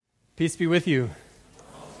Peace be with you.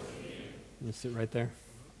 You sit right there.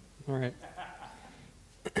 All right.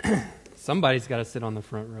 Somebody's got to sit on the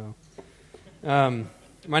front row.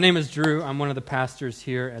 My name is Drew. I'm one of the pastors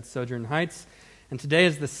here at Sojourn Heights, and today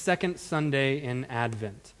is the second Sunday in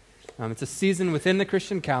Advent. It's a season within the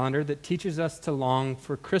Christian calendar that teaches us to long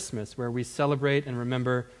for Christmas, where we celebrate and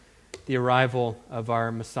remember the arrival of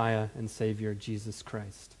our Messiah and Savior, Jesus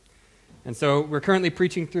Christ. And so we're currently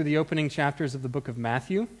preaching through the opening chapters of the book of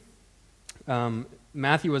Matthew.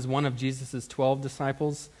 Matthew was one of Jesus' 12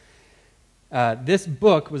 disciples. This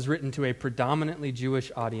book was written to a predominantly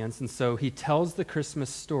Jewish audience, and so he tells the Christmas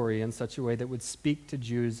story in such a way that would speak to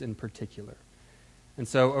Jews in particular. And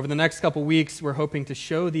so over the next couple weeks, we're hoping to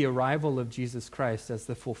show the arrival of Jesus Christ as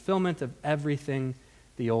the fulfillment of everything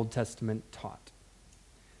the Old Testament taught.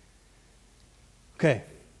 Okay.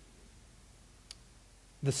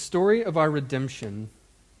 The story of our redemption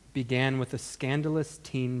began with a scandalous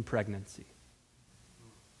teen pregnancy.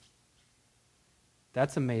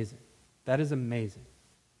 That's amazing. That is amazing.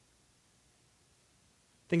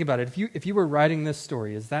 Think about it. If you were writing this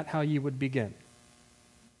story, is that how you would begin?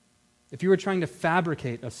 If you were trying to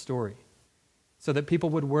fabricate a story so that people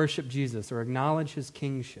would worship Jesus or acknowledge his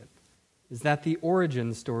kingship, is that the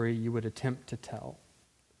origin story you would attempt to tell?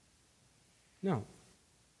 No.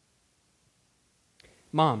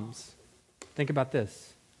 Moms, think about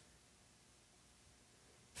this.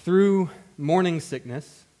 Through morning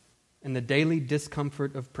sickness and the daily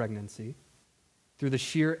discomfort of pregnancy, through the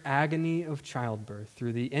sheer agony of childbirth,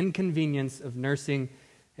 through the inconvenience of nursing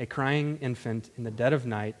a crying infant in the dead of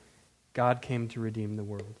night, God came to redeem the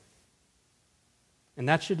world. And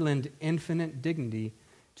that should lend infinite dignity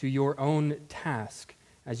to your own task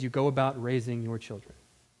as you go about raising your children.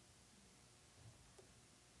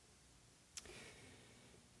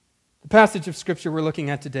 The passage of Scripture we're looking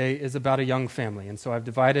at today is about a young family, and so I've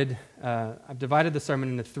divided the sermon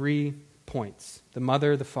into 3 points: the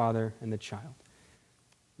mother, the father, and the child.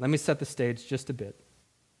 Let me set the stage just a bit.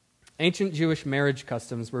 Ancient Jewish marriage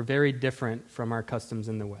customs were very different from our customs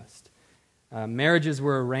in the West. Marriages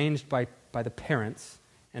were arranged by the parents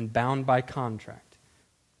and bound by contract.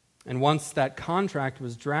 And once that contract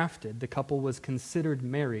was drafted, the couple was considered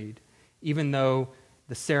married, even though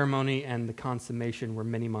the ceremony and the consummation were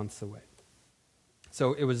many months away.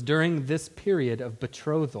 So it was during this period of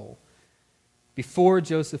betrothal, before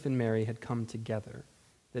Joseph and Mary had come together,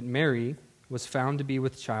 that Mary was found to be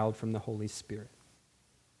with child from the Holy Spirit.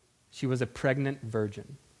 She was a pregnant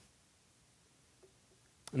virgin.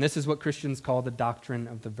 And this is what Christians call the doctrine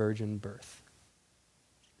of the virgin birth.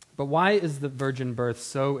 But why is the virgin birth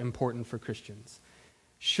so important for Christians?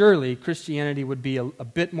 Surely Christianity would be a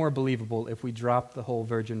bit more believable if we dropped the whole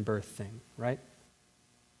virgin birth thing, right?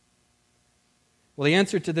 Well, the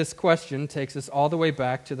answer to this question takes us all the way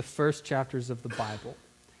back to the first chapters of the Bible.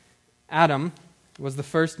 Adam was the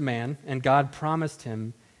first man, and God promised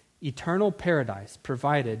him eternal paradise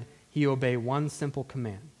provided he obey one simple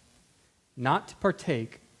command: not to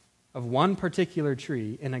partake of one particular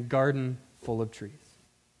tree in a garden full of trees.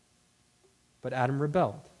 But Adam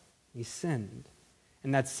rebelled. He sinned.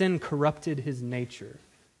 And that sin corrupted his nature.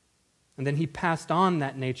 And then he passed on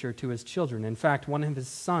that nature to his children. In fact, one of his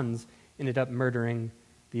sons ended up murdering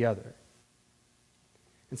the other.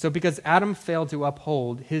 And so because Adam failed to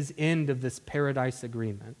uphold his end of this paradise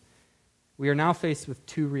agreement, we are now faced with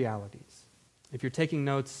 2 realities. If you're taking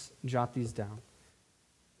notes, jot these down.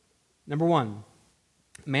 Number 1,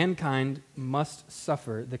 mankind must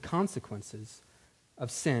suffer the consequences of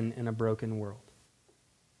sin in a broken world.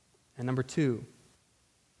 And number 2,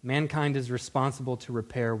 mankind is responsible to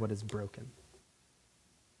repair what is broken.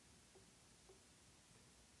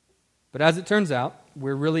 But as it turns out,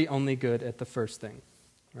 we're really only good at the first thing,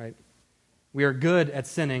 right? We are good at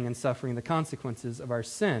sinning and suffering the consequences of our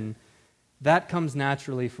sin. That comes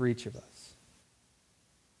naturally for each of us.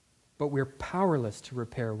 But we're powerless to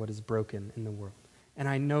repair what is broken in the world. And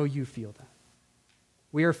I know you feel that.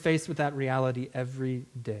 We are faced with that reality every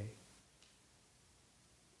day.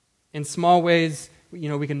 In small ways,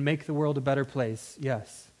 we can make the world a better place,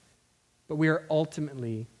 yes. But we are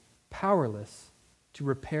ultimately powerless to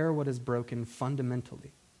repair what is broken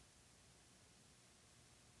fundamentally.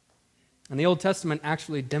 And the Old Testament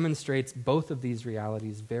actually demonstrates both of these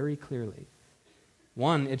realities very clearly.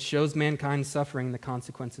 1, it shows mankind suffering the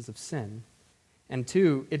consequences of sin. And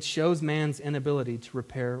 2, it shows man's inability to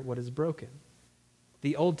repair what is broken.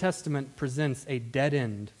 The Old Testament presents a dead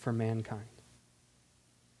end for mankind.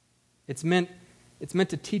 It's meant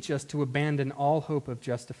to teach us to abandon all hope of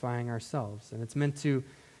justifying ourselves. And it's meant to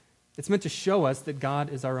show us that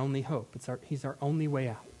God is our only hope. He's our only way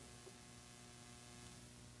out.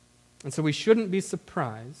 And so we shouldn't be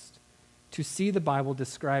surprised to see the Bible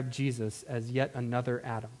describe Jesus as yet another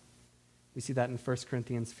Adam. We see that in 1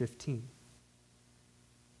 Corinthians 15.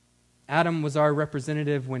 Adam was our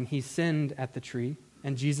representative when he sinned at the tree,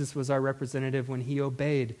 and Jesus was our representative when he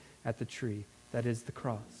obeyed at the tree, that is, the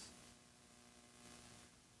cross.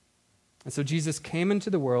 And so Jesus came into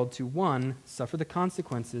the world to, 1, suffer the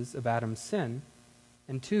consequences of Adam's sin,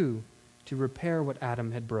 and 2, to repair what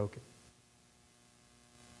Adam had broken.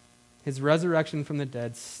 His resurrection from the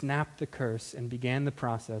dead snapped the curse and began the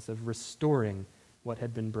process of restoring what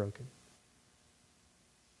had been broken.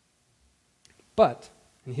 But,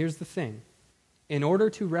 and here's the thing, in order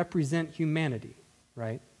to represent humanity,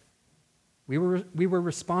 right, we were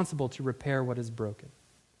responsible to repair what is broken.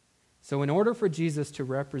 So in order for Jesus to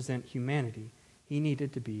represent humanity, he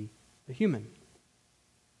needed to be a human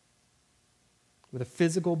with a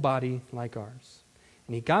physical body like ours.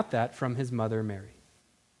 And he got that from his mother Mary.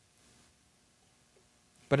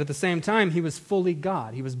 But at the same time, he was fully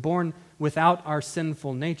God. He was born without our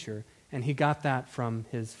sinful nature, and he got that from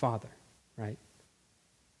his Father, right?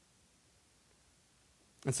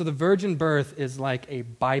 And so the virgin birth is like a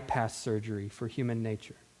bypass surgery for human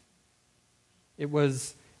nature. It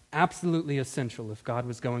was absolutely essential if God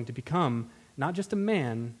was going to become not just a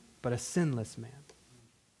man, but a sinless man.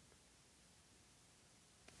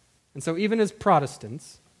 And so even as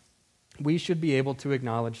Protestants, we should be able to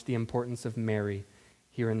acknowledge the importance of Mary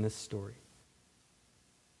here in this story.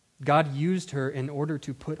 God used her in order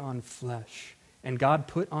to put on flesh, and God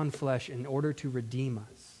put on flesh in order to redeem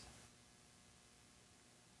us.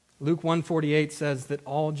 Luke 1:48 says that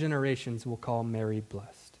all generations will call Mary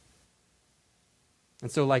blessed.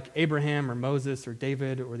 And so like Abraham or Moses or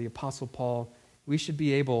David or the Apostle Paul, we should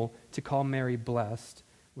be able to call Mary blessed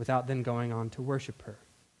without then going on to worship her,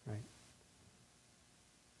 right?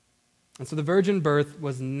 And so the virgin birth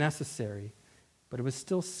was necessary, but it was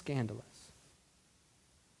still scandalous.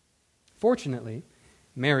 Fortunately,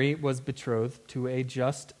 Mary was betrothed to a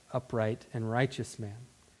just, upright, and righteous man.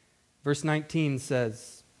 Verse 19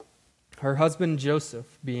 says, her husband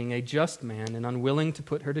Joseph, being a just man and unwilling to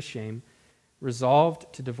put her to shame,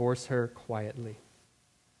 resolved to divorce her quietly.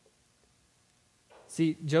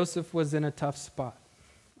 See, Joseph was in a tough spot,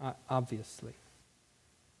 obviously.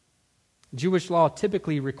 Jewish law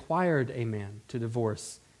typically required a man to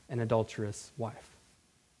divorce an adulterous wife.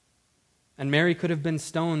 And Mary could have been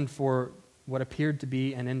stoned for what appeared to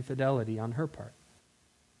be an infidelity on her part.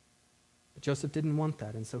 But Joseph didn't want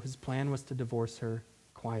that, and so his plan was to divorce her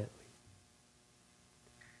quietly.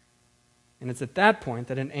 And it's at that point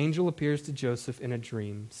that an angel appears to Joseph in a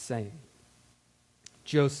dream, saying,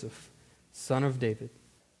 Joseph, son of David.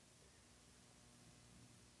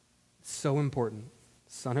 So important,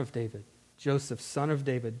 son of David. Joseph, son of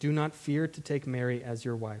David, do not fear to take Mary as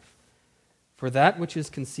your wife, for that which is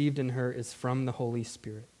conceived in her is from the Holy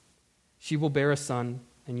Spirit. She will bear a son,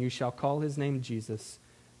 and you shall call his name Jesus,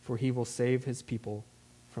 for he will save his people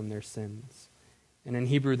from their sins. And in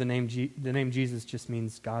Hebrew, the name Jesus just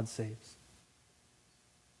means God saves.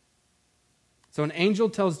 So an angel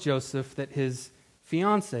tells Joseph that his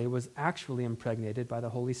fiancée was actually impregnated by the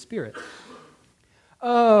Holy Spirit.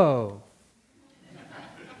 Oh,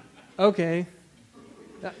 okay,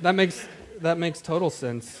 that makes total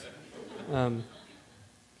sense.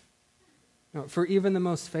 For even the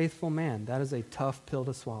most faithful man, that is a tough pill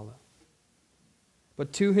to swallow.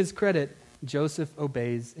 But to his credit, Joseph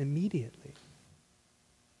obeys immediately.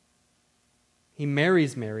 He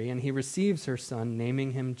marries Mary and he receives her son,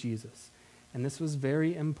 naming him Jesus. And this was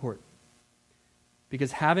very important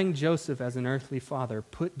because having Joseph as an earthly father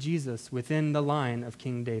put Jesus within the line of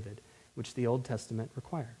King David, which the Old Testament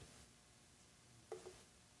required.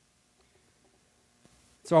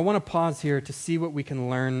 So I want to pause here to see what we can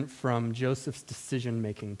learn from Joseph's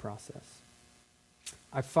decision-making process.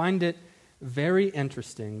 I find it very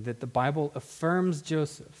interesting that the Bible affirms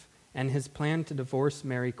Joseph and his plan to divorce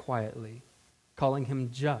Mary quietly, calling him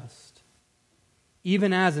just,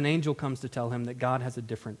 even as an angel comes to tell him that God has a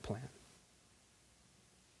different plan.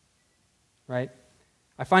 Right?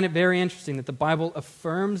 I find it very interesting that the Bible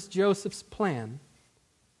affirms Joseph's plan,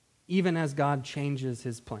 even as God changes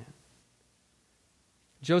his plan.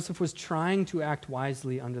 Joseph was trying to act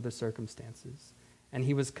wisely under the circumstances, and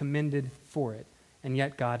he was commended for it, and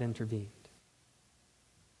yet God intervened.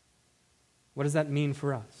 What does that mean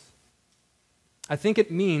for us? I think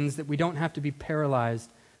it means that we don't have to be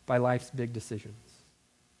paralyzed by life's big decisions.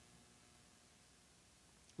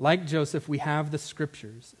 Like Joseph, we have the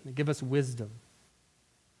scriptures, and they give us wisdom.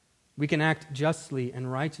 We can act justly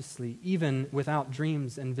and righteously, even without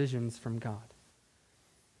dreams and visions from God.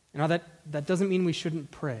 Now, that doesn't mean we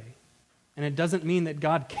shouldn't pray. And it doesn't mean that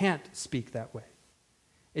God can't speak that way.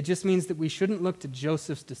 It just means that we shouldn't look to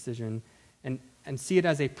Joseph's decision and see it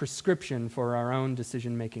as a prescription for our own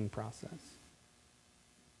decision-making process.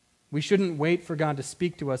 We shouldn't wait for God to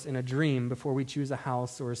speak to us in a dream before we choose a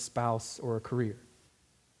house or a spouse or a career.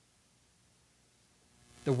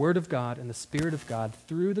 The Word of God and the Spirit of God,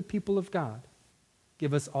 through the people of God,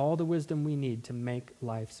 give us all the wisdom we need to make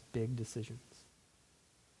life's big decisions.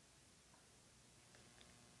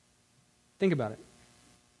 Think about it.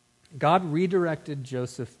 God redirected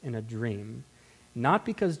Joseph in a dream, not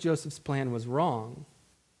because Joseph's plan was wrong,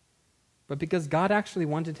 but because God actually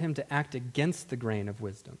wanted him to act against the grain of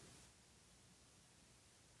wisdom.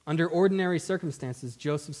 Under ordinary circumstances,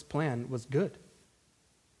 Joseph's plan was good.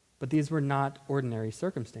 But these were not ordinary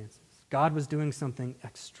circumstances. God was doing something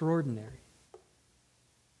extraordinary.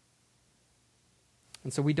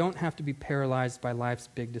 And so we don't have to be paralyzed by life's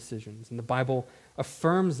big decisions. And the Bible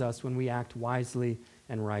affirms us when we act wisely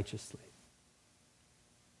and righteously.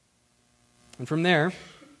 And from there,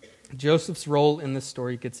 Joseph's role in this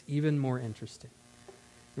story gets even more interesting.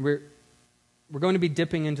 And we're going to be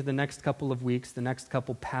dipping into the next couple of weeks, the next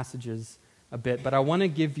couple passages a bit, but I want to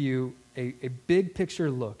give you a big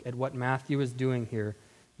picture look at what Matthew is doing here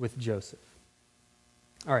with Joseph.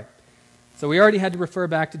 All right, so we already had to refer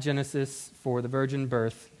back to Genesis for the virgin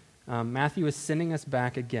birth. Matthew is sending us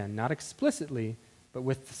back again, not explicitly, but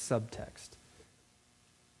with the subtext.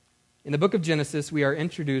 In the book of Genesis, we are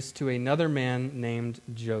introduced to another man named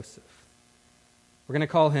Joseph. We're going to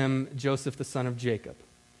call him Joseph, the son of Jacob.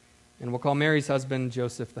 And we'll call Mary's husband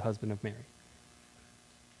Joseph, the husband of Mary.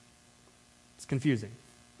 It's confusing.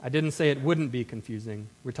 I didn't say it wouldn't be confusing.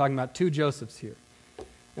 We're talking about two Josephs here.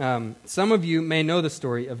 Some of you may know the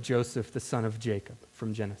story of Joseph, the son of Jacob,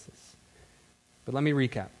 from Genesis. But let me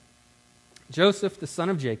recap. Joseph, the son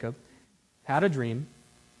of Jacob, had a dream,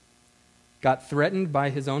 got threatened by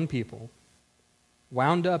his own people,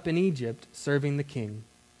 wound up in Egypt serving the king,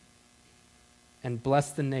 and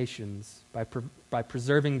blessed the nations by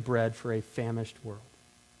preserving bread for a famished world.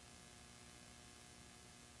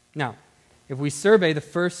 Now, if we survey the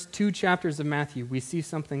first 2 chapters of Matthew, we see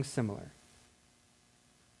something similar.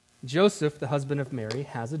 Joseph, the husband of Mary,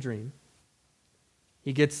 has a dream.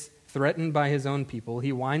 He gets threatened by his own people.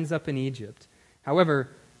 He winds up in Egypt. However,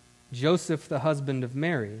 Joseph, the husband of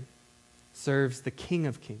Mary, serves the King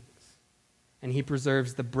of Kings, and he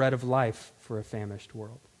preserves the bread of life for a famished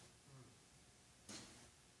world.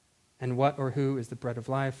 And what or who is the bread of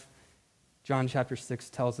life? John chapter 6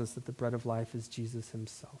 tells us that the bread of life is Jesus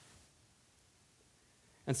himself.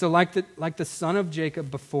 And so like the son of Jacob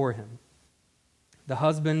before him, the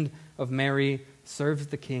husband of Mary serves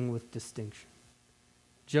the king with distinction.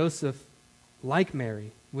 Joseph, like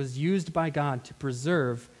Mary, was used by God to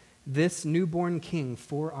preserve this newborn king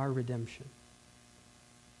for our redemption.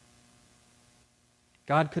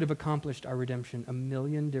 God could have accomplished our redemption a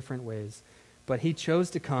million different ways, but he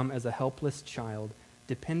chose to come as a helpless child,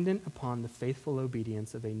 dependent upon the faithful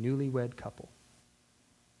obedience of a newlywed couple.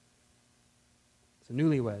 So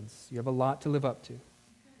newlyweds, you have a lot to live up to.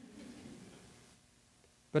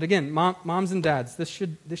 But again, moms and dads, this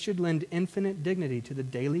should lend infinite dignity to the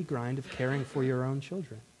daily grind of caring for your own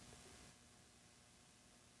children.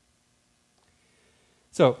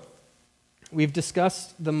 So, we've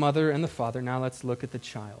discussed the mother and the father. Now let's look at the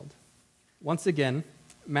child. Once again,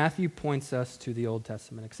 Matthew points us to the Old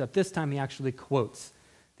Testament, except this time he actually quotes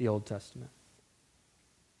the Old Testament.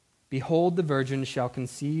 Behold, the virgin shall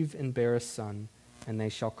conceive and bear a son, and they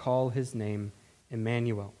shall call his name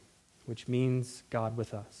Emmanuel, which means God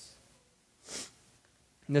with us.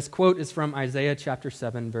 And this quote is from Isaiah chapter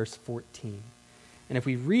 7, verse 14. And if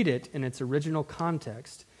we read it in its original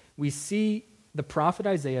context, we see the prophet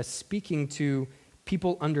Isaiah speaking to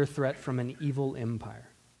people under threat from an evil empire.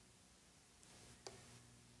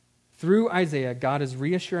 Through Isaiah, God is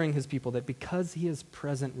reassuring his people that because he is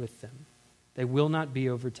present with them, they will not be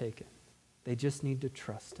overtaken. They just need to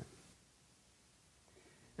trust him.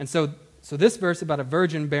 And so this verse about a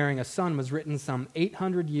virgin bearing a son was written some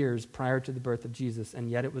 800 years prior to the birth of Jesus, and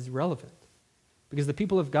yet it was relevant because the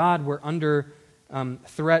people of God were under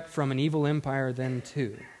threat from an evil empire then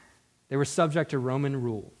too. They were subject to Roman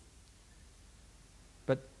rule.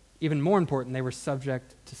 But even more important, they were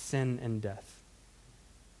subject to sin and death.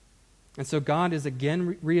 And so God is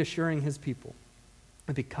again reassuring his people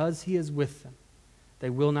that because he is with them, they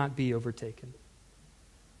will not be overtaken.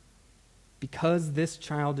 Because this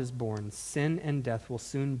child is born, sin and death will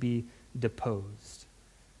soon be deposed.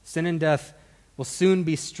 Sin and death will soon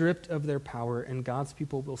be stripped of their power, and God's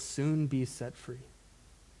people will soon be set free.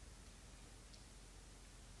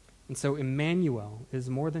 And so Emmanuel is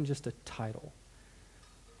more than just a title.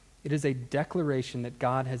 It is a declaration that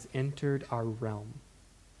God has entered our realm.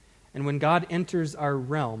 And when God enters our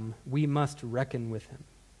realm, we must reckon with him.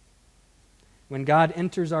 When God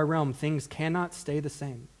enters our realm, things cannot stay the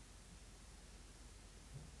same.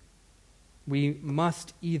 We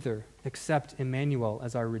must either accept Emmanuel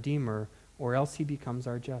as our Redeemer, or else he becomes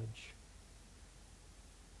our judge.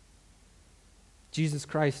 Jesus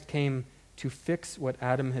Christ came to fix what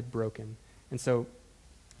Adam had broken. And so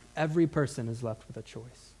every person is left with a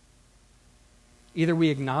choice. Either we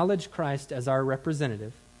acknowledge Christ as our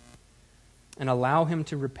representative and allow him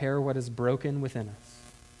to repair what is broken within us,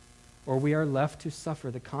 or we are left to suffer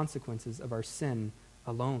the consequences of our sin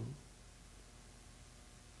alone.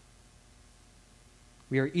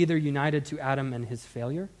 We are either united to Adam and his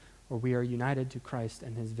failure, or we are united to Christ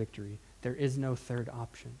and his victory. There is no third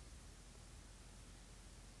option.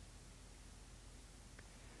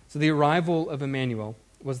 So the arrival of Emmanuel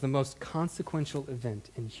was the most consequential event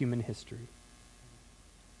in human history.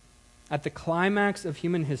 At the climax of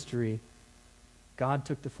human history, God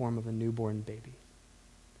took the form of a newborn baby.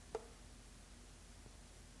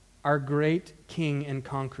 Our great King and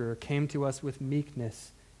Conqueror came to us with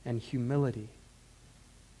meekness and humility.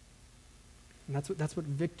 And that's what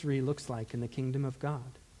victory looks like in the kingdom of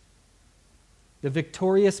God. The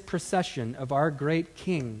victorious procession of our great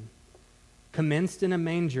King commenced in a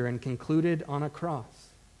manger and concluded on a cross.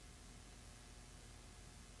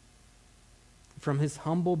 From his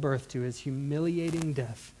humble birth to his humiliating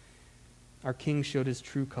death, our King showed his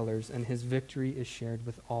true colors, and his victory is shared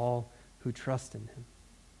with all who trust in him.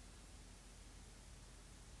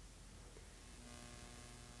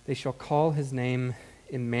 They shall call his name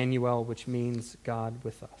Emmanuel, which means God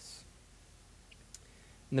with us.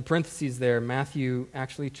 In the parentheses there, Matthew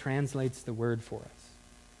actually translates the word for us.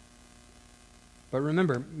 But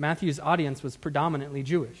remember, Matthew's audience was predominantly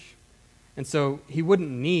Jewish. And so he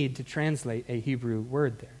wouldn't need to translate a Hebrew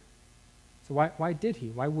word there. So why did he?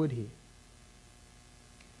 Why would he?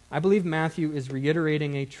 I believe Matthew is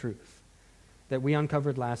reiterating a truth that we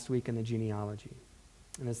uncovered last week in the genealogy.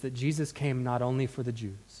 And it's that Jesus came not only for the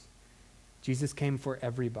Jews. Jesus came for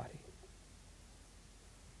everybody.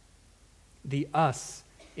 The us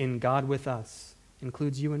in God with us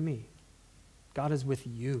includes you and me. God is with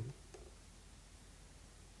you.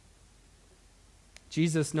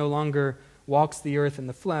 Jesus no longer walks the earth in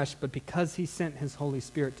the flesh, but because he sent his Holy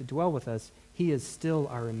Spirit to dwell with us, he is still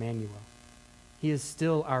our Emmanuel. He is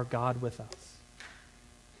still our God with us.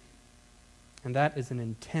 And that is an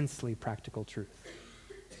intensely practical truth.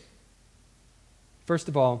 First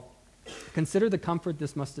of all, consider the comfort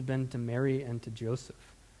this must have been to Mary and to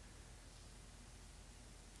Joseph.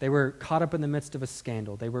 They were caught up in the midst of a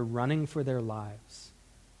scandal. They were running for their lives.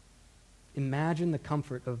 Imagine the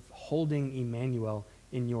comfort of holding Emmanuel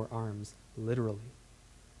in your arms, literally.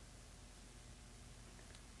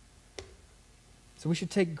 So we should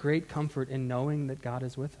take great comfort in knowing that God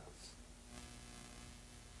is with us.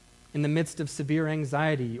 In the midst of severe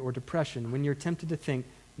anxiety or depression, when you're tempted to think,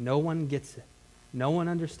 no one gets it, no one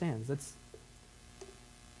understands,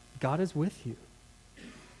 God is with you.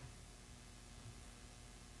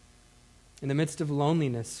 In the midst of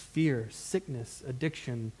loneliness, fear, sickness,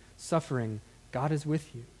 addiction, suffering, God is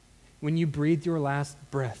with you. When you breathe your last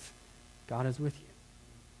breath, God is with you.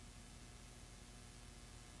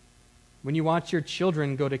 When you watch your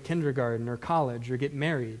children go to kindergarten or college or get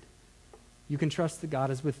married, you can trust that God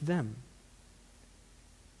is with them.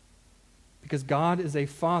 Because God is a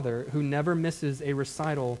father who never misses a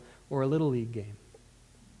recital or a little league game.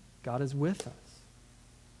 God is with us.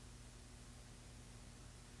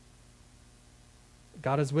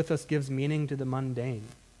 God is with us gives meaning to the mundane.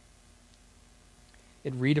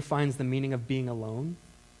 It redefines the meaning of being alone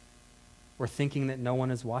or thinking that no one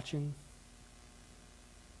is watching.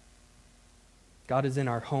 God is in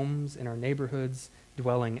our homes, in our neighborhoods,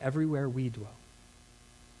 dwelling everywhere we dwell.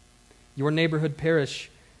 Your neighborhood parish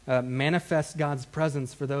manifests God's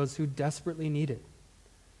presence for those who desperately need it.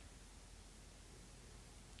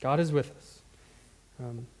 God is with us.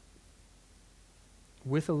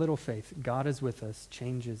 With a little faith, God is with us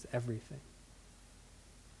changes everything.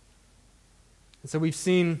 And so we've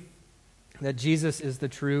seen that Jesus is the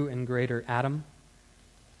true and greater Adam,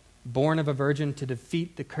 born of a virgin to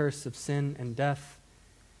defeat the curse of sin and death.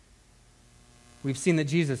 We've seen that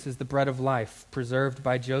Jesus is the bread of life, preserved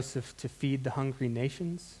by Joseph to feed the hungry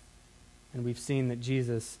nations. And we've seen that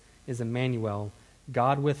Jesus is Emmanuel,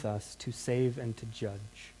 God with us to save and to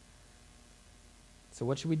judge. So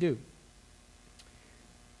what should we do?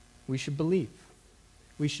 We should believe.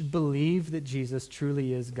 We should believe that Jesus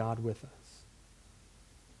truly is God with us.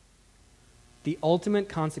 The ultimate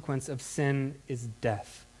consequence of sin is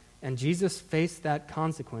death. And Jesus faced that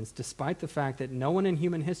consequence despite the fact that no one in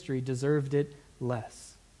human history deserved it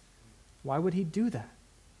less. Why would he do that?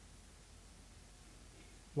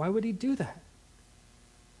 Why would he do that?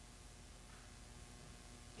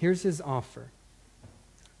 Here's his offer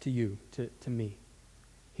to you, to me.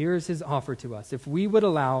 Here's his offer to us. If we would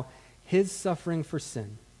allow his suffering for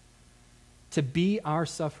sin to be our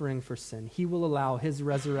suffering for sin, he will allow his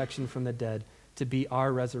resurrection from the dead to be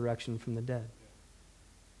our resurrection from the dead.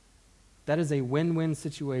 That is a win-win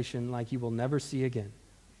situation like you will never see again.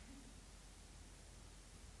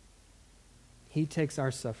 He takes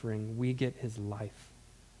our suffering, we get his life.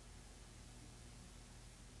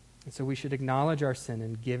 And so we should acknowledge our sin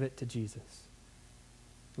and give it to Jesus.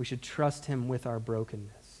 We should trust him with our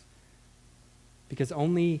brokenness, because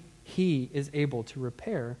only he is able to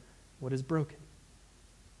repair what is broken.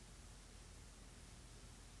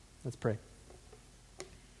 Let's pray.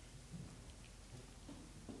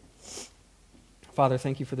 Father,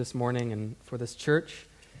 thank you for this morning and for this church,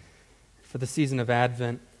 for the season of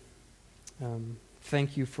Advent.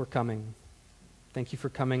 Thank you for coming. Thank you for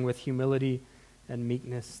coming with humility and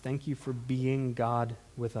meekness. Thank you for being God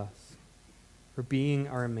with us, for being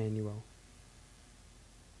our Emmanuel.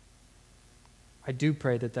 I do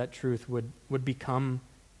pray that that truth would become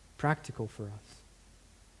practical for us,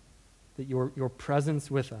 that your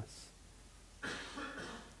presence with us,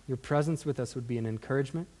 your presence with us would be an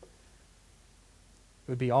encouragement.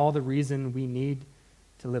 It would be all the reason we need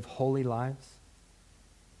to live holy lives.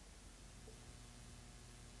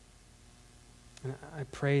 And I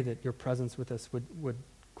pray that your presence with us would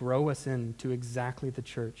grow us into exactly the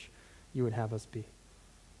church you would have us be.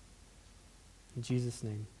 In Jesus'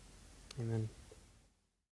 name, amen.